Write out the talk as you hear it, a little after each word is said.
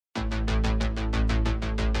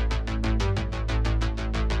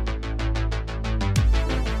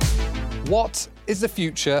What is the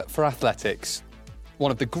future for athletics?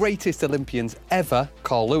 One of the greatest Olympians ever,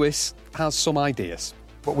 Carl Lewis, has some ideas.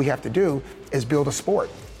 What we have to do is build a sport.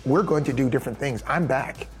 We're going to do different things. I'm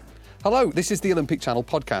back. Hello, this is the Olympic Channel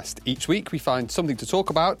podcast. Each week we find something to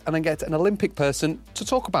talk about and then get an Olympic person to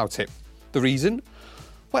talk about it. The reason?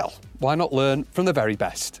 Well, why not learn from the very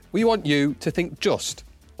best? We want you to think just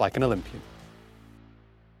like an Olympian.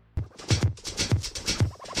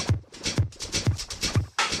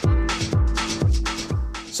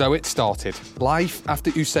 So it started. Life after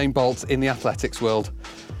Usain Bolt in the athletics world.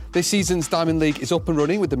 This season's Diamond League is up and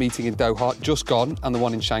running with the meeting in Doha just gone and the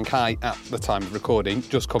one in Shanghai at the time of recording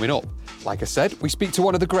just coming up. Like I said, we speak to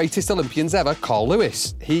one of the greatest Olympians ever, Carl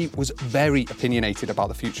Lewis. He was very opinionated about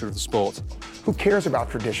the future of the sport. Who cares about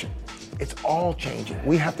tradition? It's all changing.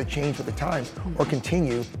 We have to change with the times or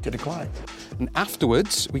continue to decline. And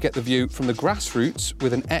afterwards, we get the view from the grassroots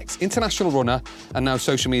with an ex-international runner and now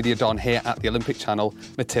social media don here at the Olympic Channel,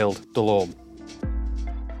 Mathilde Delorme.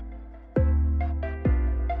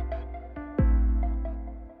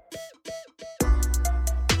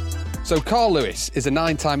 So Carl Lewis is a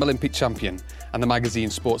 9-time Olympic champion, and the magazine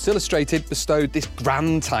Sports Illustrated bestowed this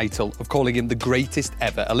grand title of calling him the greatest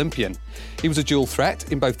ever Olympian. He was a dual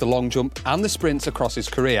threat in both the long jump and the sprints across his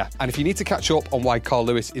career. And if you need to catch up on why Carl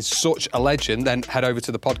Lewis is such a legend, then head over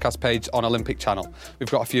to the podcast page on Olympic Channel.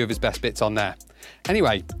 We've got a few of his best bits on there.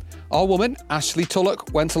 Anyway, our woman, Ashley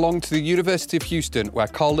Tulloch, went along to the University of Houston, where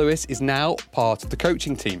Carl Lewis is now part of the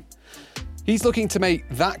coaching team. He's looking to make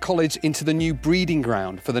that college into the new breeding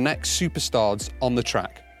ground for the next superstars on the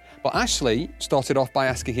track. But Ashley started off by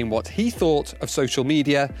asking him what he thought of social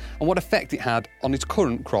media and what effect it had on his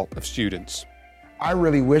current crop of students. I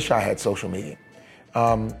really wish I had social media.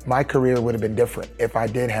 My career would have been different if I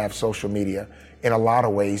did have social media in a lot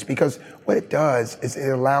of ways, because what it does is it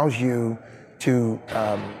allows you to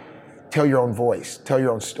tell your own voice, tell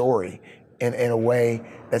your own story in a way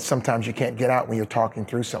that sometimes you can't get out when you're talking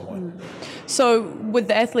through someone. So with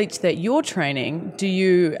the athletes that you're training, do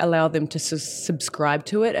you allow them to subscribe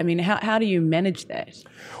to it? I mean, how do you manage that?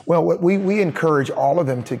 Well, we encourage all of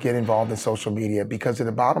them to get involved in social media, because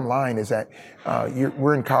the bottom line is that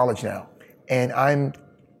we're in college now, and I'm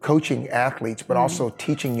coaching athletes, but also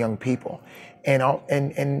teaching young people.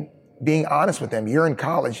 And being honest with them, you're in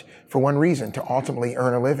college for one reason, to ultimately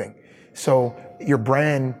earn a living. So your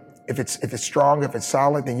brand, if it's strong, if it's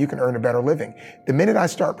solid, then you can earn a better living. The minute I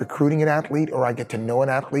start recruiting an athlete or I get to know an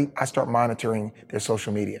athlete, I start monitoring their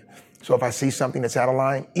social media. So if I see something that's out of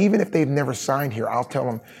line, even if they've never signed here, I'll tell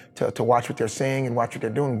them to watch what they're saying and watch what they're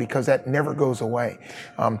doing, because that never goes away.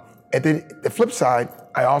 At the flip side,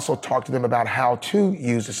 I also talk to them about how to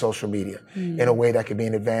use the social media in a way that could be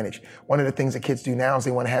an advantage. One of the things that kids do now is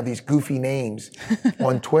they want to have these goofy names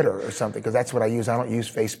on Twitter or something, because that's what I use. I don't use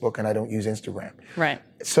Facebook and I don't use Instagram. Right.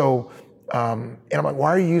 So, and I'm like, why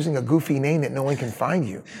are you using a goofy name that no one can find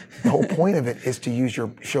you? The whole point of it is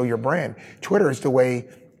to show your brand. Twitter is the way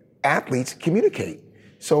athletes communicate.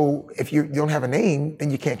 So if you don't have a name,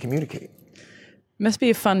 then you can't communicate. Must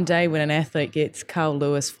be a fun day when an athlete gets Carl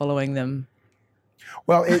Lewis following them.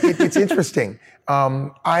 Well, it's interesting.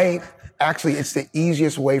 It's the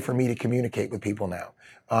easiest way for me to communicate with people now.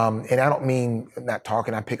 And I don't mean not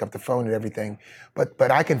talking, I pick up the phone and everything,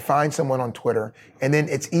 but I can find someone on Twitter, and then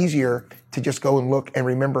it's easier to just go and look and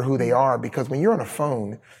remember who they are, because when you're on a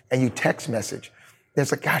phone and you text message,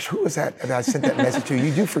 there's like, gosh, who was that I sent that message to?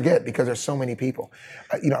 You do forget, because there's so many people.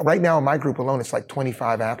 Right now in my group alone, it's like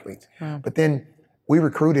 25 athletes. Wow. But then we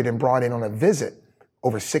recruited and brought in on a visit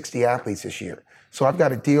over 60 athletes this year. So I've got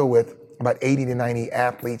to deal with about 80 to 90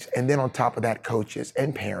 athletes, and then on top of that, coaches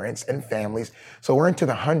and parents and families. So we're into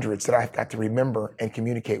the hundreds that I've got to remember and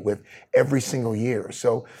communicate with every single year.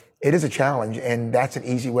 So it is a challenge, and that's an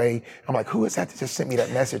easy way. I'm like, who is that just sent me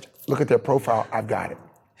that message? Look at their profile, I've got it.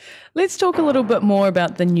 Let's talk a little bit more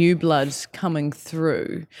about the new bloods coming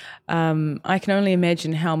through. I can only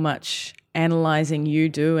imagine how much analysing you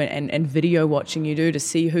do and video watching you do to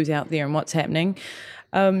see who's out there and what's happening.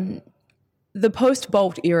 The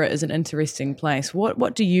post-Bolt era is an interesting place.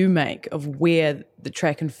 What do you make of where the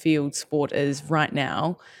track and field sport is right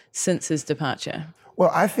now since his departure?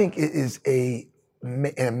 Well, I think it is an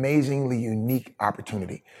amazingly unique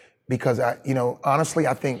opportunity, because honestly,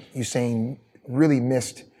 I think Usain really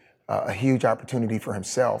missed a huge opportunity for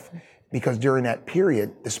himself, because during that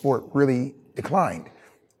period, the sport really declined.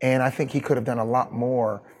 And I think he could have done a lot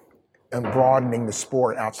more in broadening the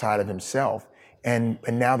sport outside of himself. And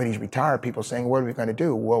now that he's retired, people are saying, what are we going to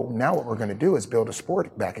do? Well, now what we're going to do is build a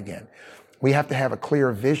sport back again. We have to have a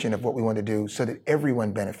clear vision of what we want to do so that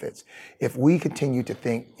everyone benefits. If we continue to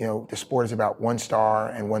think, the sport is about one star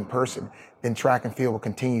and one person, then track and field will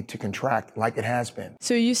continue to contract like it has been.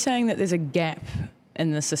 So are you saying that there's a gap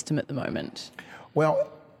in the system at the moment?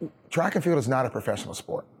 Well, track and field is not a professional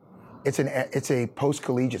sport. It's a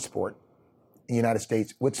post-collegiate sport in the United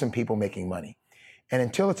States with some people making money. And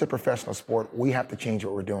until it's a professional sport, we have to change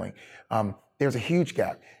what we're doing. There's a huge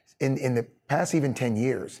gap. In the past even 10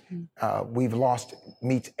 years, we've lost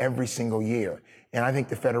meets every single year. And I think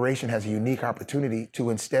the Federation has a unique opportunity to,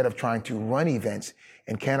 instead of trying to run events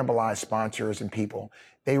and cannibalize sponsors and people,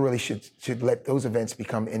 they really should let those events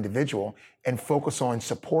become individual and focus on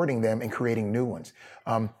supporting them and creating new ones.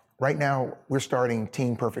 Right now, we're starting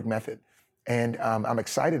Team Perfect Method. And I'm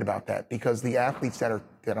excited about that because the athletes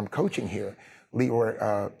that I'm coaching here,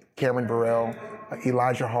 Cameron Burrell,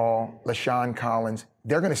 Elijah Hall, LaShawn Collins,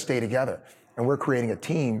 they're going to stay together. And we're creating a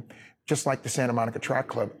team just like the Santa Monica Track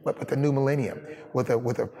Club, but with the new millennium, with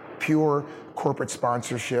a pure corporate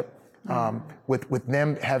sponsorship, with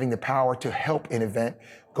them having the power to help an event,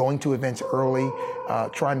 going to events early,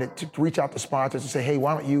 trying to reach out to sponsors and say, hey,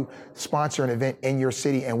 why don't you sponsor an event in your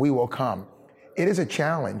city and we will come. It is a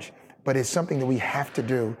challenge, but it's something that we have to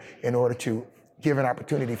do in order to give an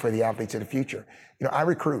opportunity for the athletes of the future. I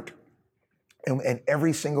recruit. And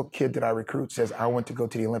every single kid that I recruit says, I want to go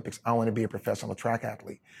to the Olympics. I want to be a professional track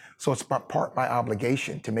athlete. So it's part my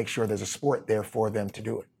obligation to make sure there's a sport there for them to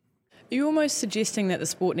do it. Are you almost suggesting that the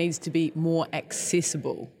sport needs to be more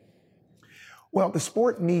accessible? Well, the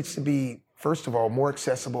sport needs to be, first of all, more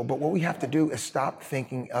accessible. But what we have to do is stop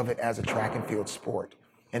thinking of it as a track and field sport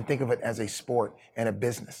and think of it as a sport and a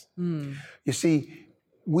business. You see,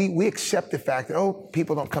 we accept the fact that,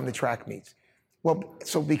 people don't come to track meets. Well,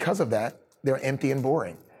 so because of that, they're empty and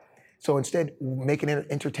boring. So instead, make it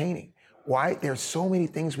entertaining. Why? There's so many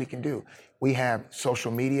things we can do. We have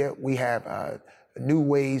social media. We have new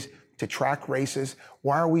ways to track races.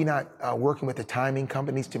 Why are we not working with the timing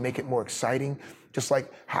companies to make it more exciting? Just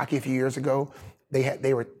like hockey a few years ago,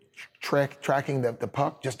 they were tracking the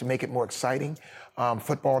puck just to make it more exciting.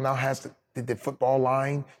 Football now has the football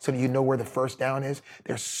line so that you know where the first down is.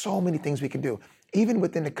 There's so many things we can do. Even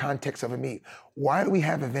within the context of a meet, why do we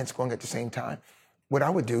have events going at the same time? What I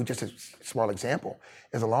would do, just a small example,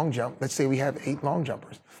 is a long jump. Let's say we have 8 long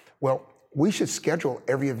jumpers. Well, we should schedule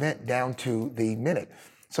every event down to the minute.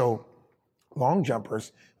 So long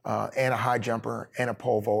jumpers and a high jumper and a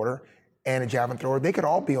pole vaulter and a javelin thrower, they could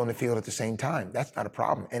all be on the field at the same time. That's not a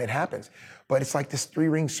problem, and it happens. But it's like this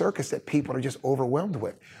 3-ring circus that people are just overwhelmed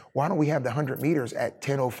with. Why don't we have the 100 meters at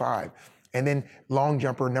 10:05? And then long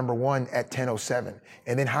jumper number 1 at 10:07,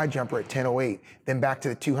 and then high jumper at 10:08, then back to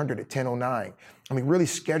the 200 at 10:09. I mean, really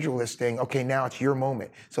schedule this thing. Okay, now it's your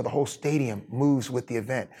moment. So the whole stadium moves with the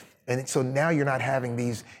event. And so now you're not having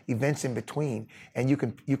these events in between, and you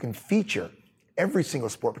can feature every single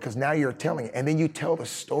sport because now you're telling it, and then you tell the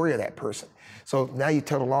story of that person. So now you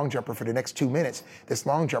tell the long jumper for the next 2 minutes, this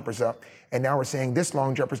long jumper's up, and now we're saying this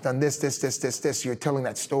long jumper's done this. So you're telling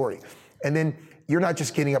that story. And then you're not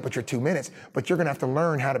just getting up with your 2 minutes, but you're going to have to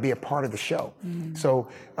learn how to be a part of the show. So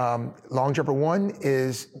long jumper 1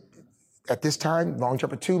 is at this time, long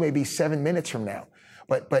jumper 2 may be 7 minutes from now.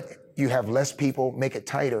 But you have less people, make it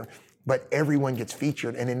tighter, but everyone gets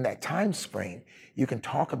featured. And in that time frame, you can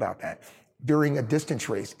talk about that. During a distance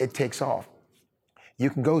race, it takes off. You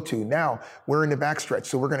can go to, now we're in the backstretch,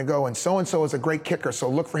 so we're going to go, and so-and-so is a great kicker, so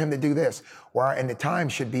look for him to do this. And the time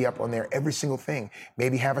should be up on there, every single thing.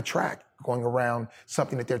 Maybe have a track going around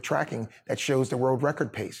something that they're tracking that shows the world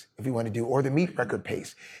record pace, if you want to do, or the meet record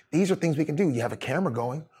pace. These are things we can do. You have a camera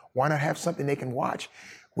going. Why not have something they can watch?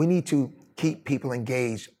 We need to keep people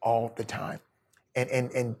engaged all the time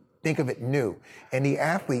and think of it new. And the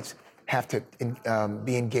athletes have to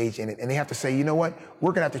be engaged in it. And they have to say, you know what?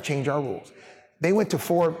 We're going to have to change our rules. They went to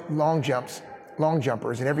 4 long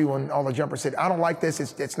jumpers, and all the jumpers said, I don't like this.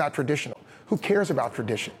 It's not traditional. Who cares about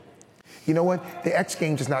tradition? You know what? The X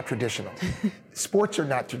Games is not traditional. Sports are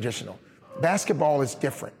not traditional. Basketball is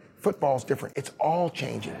different. Football is different. It's all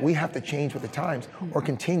changing. We have to change with the times or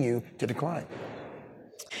continue to decline.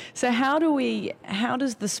 So how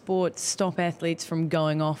does the sport stop athletes from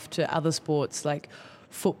going off to other sports like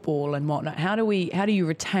football and whatnot? How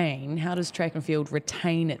does track and field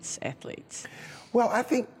retain its athletes? Well, I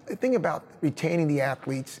think the thing about retaining the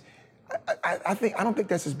athletes, I don't think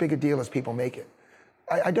that's as big a deal as people make it.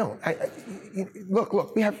 I don't.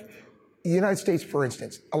 Look, we have the United States, for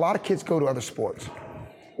instance, a lot of kids go to other sports.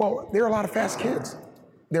 Well, there are a lot of fast kids.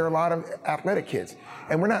 There are a lot of athletic kids.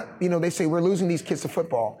 And we're not, they say we're losing these kids to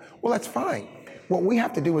football. Well, that's fine. What we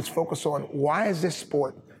have to do is focus on why is this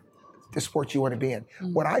sport the sport you want to be in.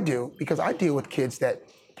 What I do, because I deal with kids that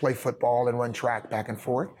play football and run track back and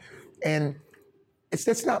forth, and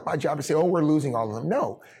it's not my job to say, oh, we're losing all of them.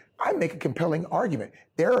 No, I make a compelling argument.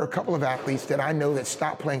 There are a couple of athletes that I know that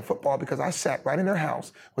stopped playing football because I sat right in their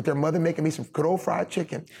house with their mother making me some good old fried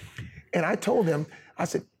chicken. And I told them, I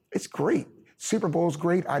said, it's great. Super Bowl's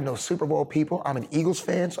great. I know Super Bowl people. I'm an Eagles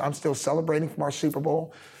fan, so I'm still celebrating from our Super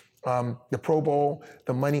Bowl, the Pro Bowl,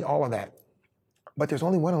 the money, all of that. But there's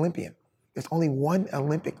only one Olympian. There's only one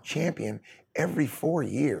Olympic champion every 4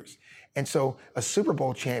 years. And so a Super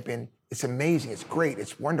Bowl champion, it's amazing, it's great,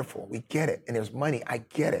 it's wonderful, we get it, and there's money, I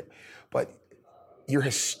get it. But you're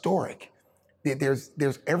historic.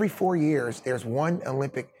 There's every 4 years, there's one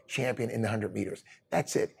Olympic champion in the 100 meters.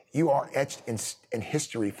 That's it. You are etched in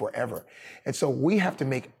history forever. And so we have to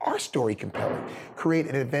make our story compelling, create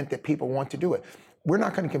an event that people want to do it. We're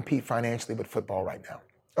not going to compete financially with football right now.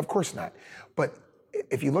 Of course not. But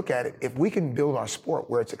if you look at it, if we can build our sport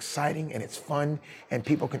where it's exciting and it's fun and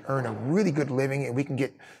people can earn a really good living and we can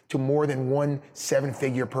get to more than one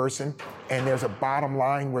 7-figure person and there's a bottom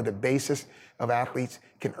line where the basis of athletes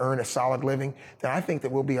can earn a solid living, then I think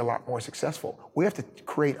that we'll be a lot more successful. We have to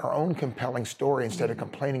create our own compelling story instead of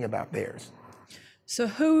complaining about theirs. So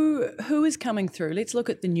who is coming through? Let's look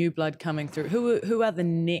at the new blood coming through. Who are the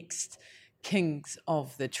next kings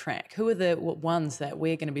of the track? Who are the ones that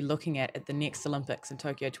we're going to be looking at the next Olympics in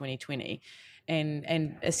Tokyo 2020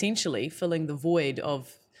 and essentially filling the void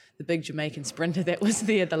of the big Jamaican sprinter that was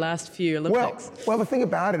there the last few Olympics? Well, the thing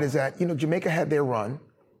about it is that, Jamaica had their run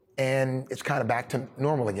and it's kind of back to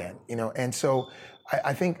normal again, and so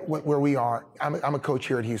I think where we are, I'm a coach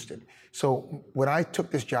here at Houston. So when I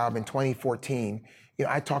took this job in 2014,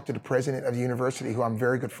 I talked to the president of the university, who I'm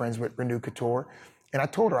very good friends with, Renu Couture. And I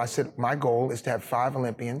told her, I said, my goal is to have 5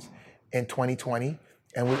 Olympians in 2020,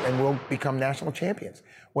 and we'll become national champions.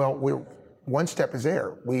 Well, one step is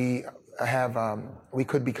there. We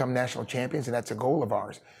could become national champions, and that's a goal of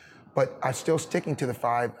ours. But I'm still sticking to the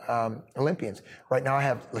 5 Olympians. Right now I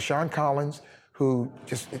have LaShawn Collins, who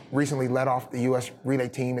just recently led off the U.S. relay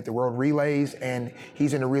team at the World Relays, and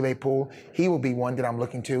he's in the relay pool. He will be one that I'm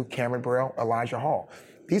looking to, Cameron Burrell, Elijah Hall.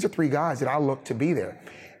 These are 3 guys that I look to be there.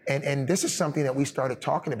 And this is something that we started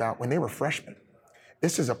talking about when they were freshmen.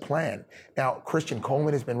 This is a plan. Now, Christian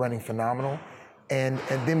Coleman has been running phenomenal, and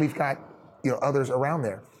then we've got others around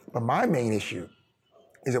there. But my main issue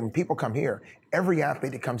is that when people come here, every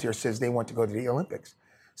athlete that comes here says they want to go to the Olympics.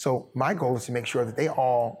 So my goal is to make sure that they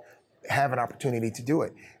all have an opportunity to do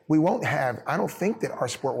it. I don't think that our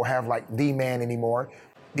sport will have like the man anymore,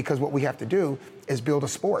 because what we have to do is build a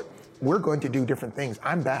sport. We're going to do different things.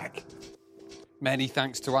 I'm back. Many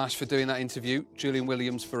thanks to Ash for doing that interview, Julian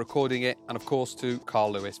Williams for recording it, and of course to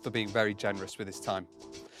Carl Lewis for being very generous with his time.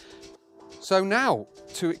 So now,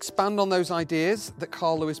 to expand on those ideas that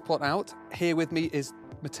Carl Lewis put out, here with me is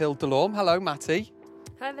Mathilde Delorme. Hello, Matty.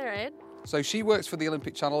 Hi there, Ed. So she works for the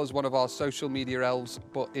Olympic Channel as one of our social media elves,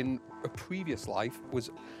 but in a previous life was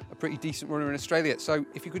a pretty decent runner in Australia. So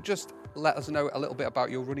if you could just let us know a little bit about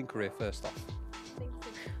your running career first off.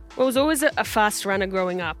 Well, I was always a fast runner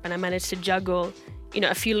growing up, and I managed to juggle,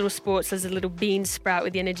 a few little sports as a little bean sprout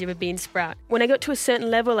with the energy of a bean sprout. When I got to a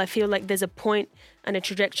certain level, I feel like there's a point and a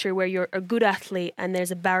trajectory where you're a good athlete and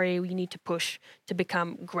there's a barrier you need to push to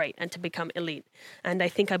become great and to become elite. And I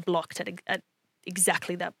think I blocked at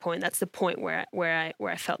exactly that point. That's the point where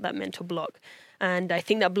I felt that mental block. And I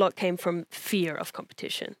think that block came from fear of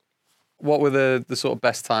competition. What were the sort of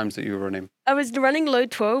best times that you were running? I was running low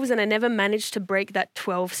 12s and I never managed to break that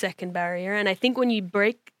 12-second barrier. And I think when you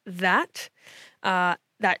break that,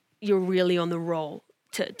 that you're really on the roll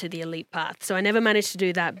to the elite path. So I never managed to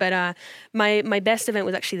do that. But my best event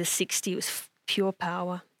was actually the 60. It was pure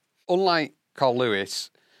power. Unlike Carl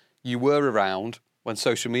Lewis, you were around when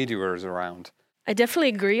social media was around. I definitely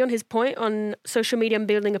agree on his point on social media and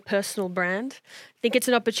building a personal brand. I think it's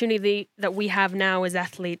an opportunity that we have now as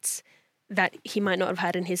athletes that he might not have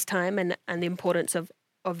had in his time, and the importance of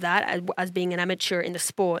that as being an amateur in the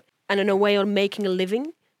sport and in a way of making a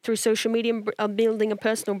living through social media and building a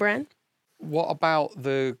personal brand. What about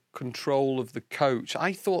the control of the coach?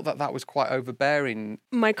 I thought that was quite overbearing.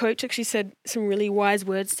 My coach actually said some really wise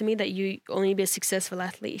words to me, that you only be a successful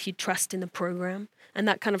athlete if you trust in the program, and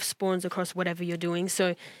that kind of spawns across whatever you're doing.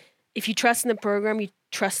 So if you trust in the program, you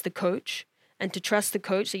trust the coach. And to trust the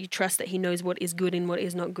coach, that you trust that he knows what is good and what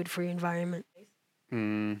is not good for your environment.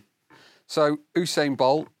 So Usain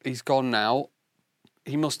Bolt, he's gone now.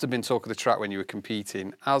 He must have been talk of the track when you were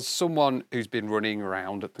competing. As someone who's been running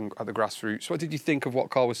around at the grassroots, what did you think of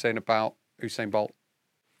what Carl was saying about Usain Bolt?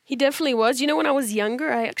 He definitely was. When I was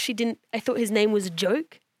younger, I thought his name was a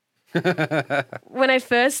joke. When I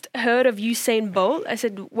first heard of Usain Bolt, I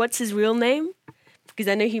said, what's his real name? Because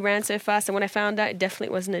I knew he ran so fast. And when I found out, it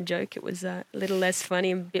definitely wasn't a joke. It was a little less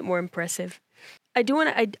funny and a bit more impressive. I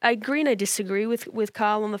agree and I disagree with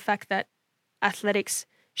Carl on the fact that athletics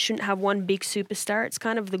shouldn't have one big superstar. It's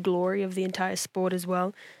kind of the glory of the entire sport as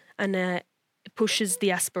well. And it pushes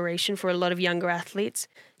the aspiration for a lot of younger athletes.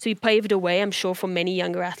 So he paved a way, I'm sure, for many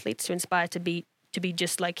younger athletes to inspire to be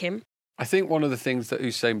just like him. I think one of the things that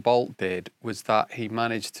Usain Bolt did was that he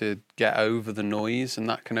managed to get over the noise, and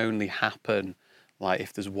that can only happen like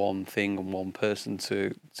if there's one thing and one person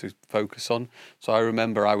to focus on. So I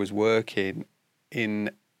remember I was working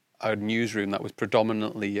in a newsroom that was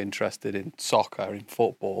predominantly interested in soccer, in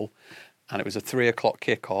football, and it was a 3:00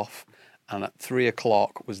 kickoff, and at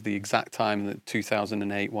 3:00 was the exact time that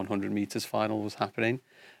 2008 100 metres final was happening.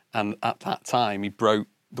 And at that time, he broke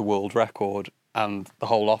the world record, and the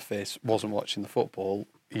whole office wasn't watching the football,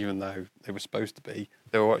 even though they were supposed to be.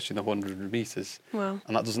 They were watching the 100 metres. Wow.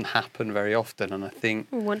 And that doesn't happen very often, and I think...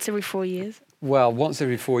 Once every 4 years. Well, once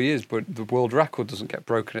every 4 years, but the world record doesn't get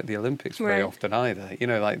broken at the Olympics very often either. You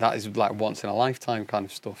know, like that is like once in a lifetime kind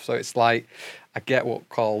of stuff. So it's like, I get what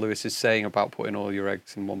Carl Lewis is saying about putting all your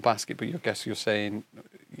eggs in one basket, but I guess you're saying,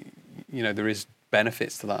 you know, there is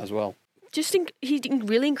benefits to that as well. He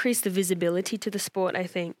really increased the visibility to the sport, I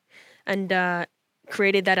think, and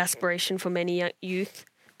created that aspiration for many youth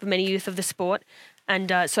of the sport. And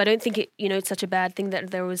so I don't think it's such a bad thing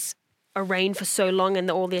that there was a reign for so long and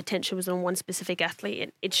all the attention was on one specific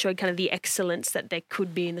athlete. It showed kind of the excellence that there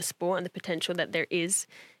could be in the sport and the potential that there is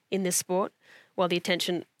in this sport, while the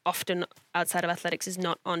attention often outside of athletics is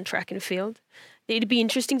not on track and field. It'd be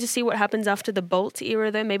interesting to see what happens after the Bolt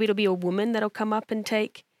era, though. Maybe it'll be a woman that'll come up and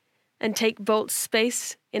take Bolt's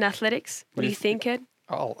space in athletics. What do you think, Ed?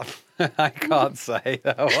 Oh, I can't say.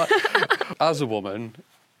 As a woman,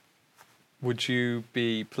 would you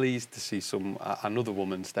be pleased to see another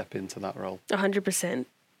woman step into that role? 100%.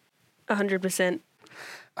 100%.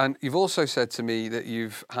 And you've also said to me that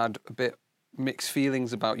you've had a bit mixed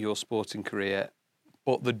feelings about your sporting career,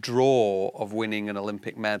 but the draw of winning an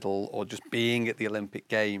Olympic medal or just being at the Olympic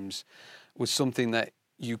Games was something that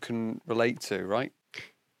you can relate to, right?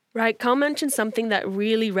 Right. Carl mentioned something that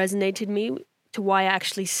really resonated me to why I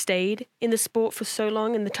actually stayed in the sport for so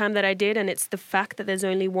long and the time that I did, and it's the fact that there's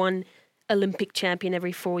only one Olympic champion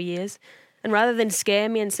every 4 years. And rather than scare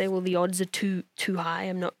me and say, well, the odds are too high,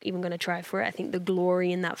 I'm not even going to try for it, I think the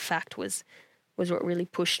glory in that fact was what really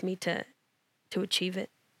pushed me to achieve it.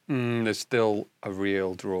 There's still a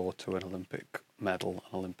real draw to an Olympic medal,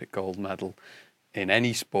 an Olympic gold medal in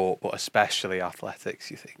any sport, but especially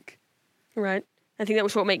athletics, you think? Right. I think that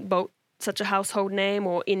was what made Bolt such a household name,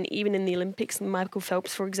 or even in the Olympics, Michael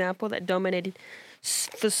Phelps, for example, that dominated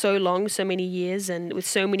for so long, so many years, and with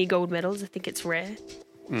so many gold medals. I think it's rare.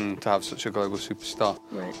 To have such a global superstar.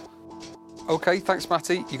 Right. OK, thanks,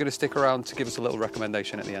 Matty. You're going to stick around to give us a little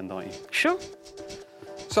recommendation at the end, aren't you? Sure.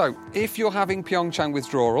 So, if you're having Pyeongchang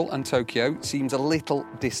withdrawal and Tokyo seems a little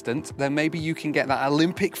distant, then maybe you can get that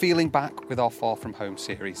Olympic feeling back with our Far From Home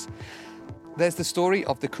series. There's the story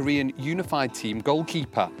of the Korean unified team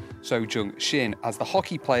goalkeeper, So Jung-shin, as the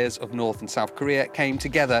hockey players of North and South Korea came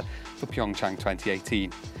together for Pyeongchang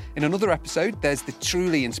 2018. In another episode, there's the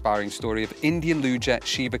truly inspiring story of Indian luger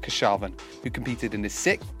Shiva Keshavan, who competed in his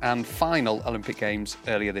 6th and final Olympic Games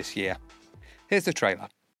earlier this year. Here's the trailer.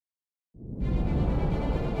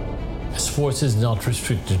 Sports is not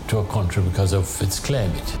restricted to a country because of its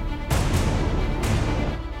climate.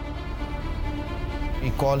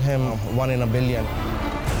 We call him 1 in a billion,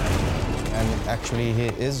 and actually he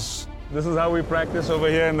is. This is how we practice over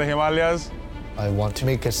here in the Himalayas. I want to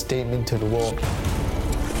make a statement to the world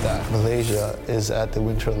that Malaysia is at the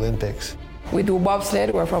Winter Olympics. We do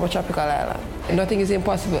bobsled, we're from a tropical island. Nothing is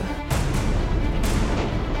impossible.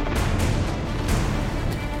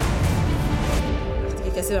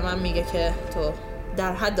 کسی به من میگه که تو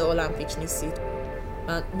در حد المپیک نیستی.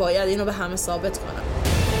 من باید اینو به همه ثابت کنم.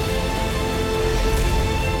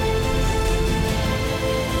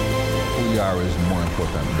 Who you are is more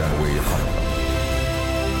important than where you're coming from.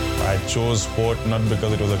 I chose sport not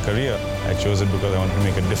because it was a career. I chose it because I wanted to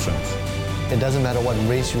make a difference. It doesn't matter what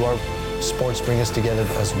race you are, sports bring us together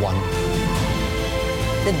as one.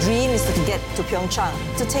 The dream is to get to Pyeongchang,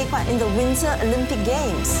 to take part in the Winter Olympic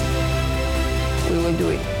Games. We will do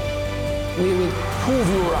it. We will prove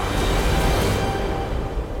you wrong.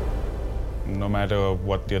 No matter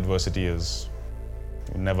what the adversity is,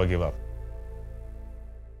 we'll never give up.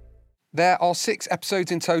 There are 6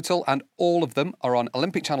 episodes in total, and all of them are on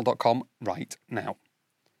olympicchannel.com right now.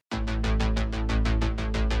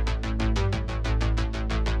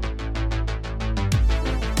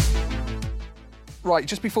 Right,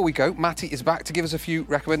 just before we go, Matty is back to give us a few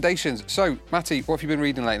recommendations. So, Matty, what have you been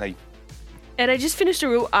reading lately? And I just finished a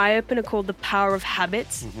real eye-opener called The Power of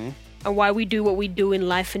Habits and Why We Do What We Do in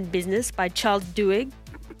Life and Business by Charles Duhigg.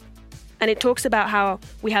 And it talks about how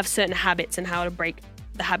we have certain habits and how to break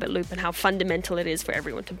the habit loop and how fundamental it is for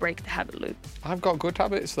everyone to break the habit loop. I've got good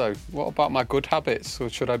habits, though. What about my good habits? Or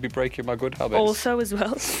should I be breaking my good habits? Also, as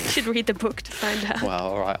well. You should read the book to find out. Well,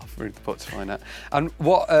 all right, I'll read the book to find out. And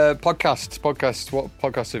what what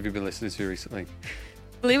podcasts have you been listening to recently?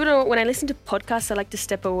 Believe it or not, when I listen to podcasts, I like to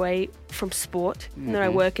step away from sport. You know, I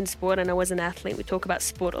work in sport and I was an athlete. We talk about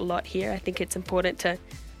sport a lot here. I think it's important to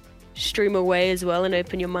stream away as well and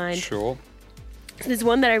open your mind. Sure. There's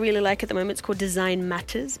one that I really like at the moment. It's called Design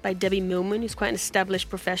Matters by Debbie Millman, who's quite an established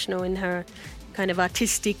professional in her kind of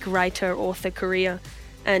artistic writer, author career.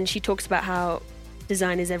 And she talks about how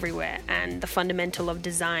design is everywhere and the fundamental of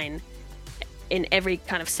design in every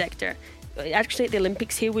kind of sector. Actually, at the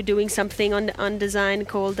Olympics here, we're doing something on design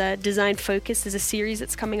called Design Focus. There's a series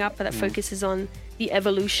that's coming up that focuses on the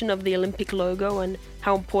evolution of the Olympic logo and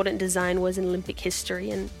how important design was in Olympic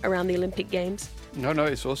history and around the Olympic Games. No,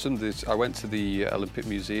 it's awesome. I went to the Olympic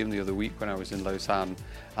Museum the other week when I was in Lausanne,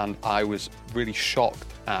 and I was really shocked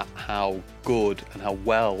at how good and how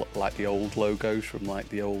well, like, the old logos from, like,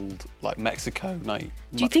 the old, like, Mexico. Like,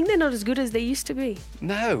 do you think they're not as good as they used to be?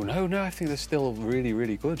 No. I think they're still really,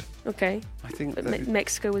 really good. Okay. I think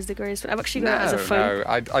Mexico was the greatest one. I've actually got it as a phone.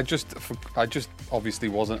 No, I just obviously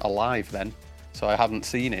wasn't alive then. So I hadn't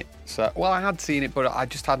seen it. I had seen it, but I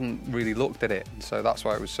just hadn't really looked at it. And so that's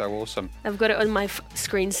why it was so awesome. I've got it on my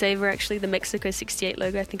screensaver, actually, the Mexico 68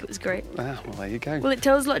 logo. I think it was great. Ah, well, there you go. Well, it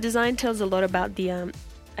tells a lot. Design tells a lot about the,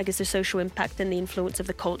 I guess, the social impact and the influence of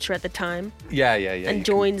the culture at the time. Yeah. And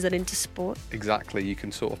joins that into sport. Exactly. You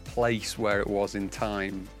can sort of place where it was in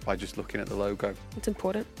time by just looking at the logo. It's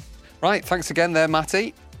important. Right. Thanks again there,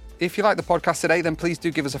 Matty. If you like the podcast today, then please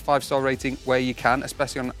do give us a 5-star rating where you can,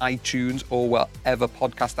 especially on iTunes or whatever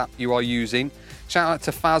podcast app you are using. Shout out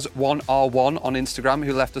to Faz1R1 on Instagram,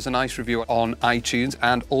 who left us a nice review on iTunes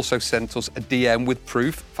and also sent us a DM with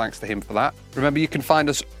proof. Thanks to him for that. Remember, you can find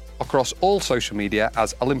us across all social media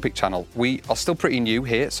as Olympic Channel. We are still pretty new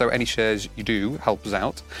here, so any shares you do help us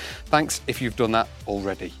out. Thanks if you've done that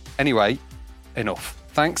already. Anyway, enough.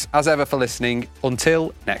 Thanks as ever for listening.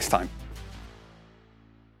 Until next time.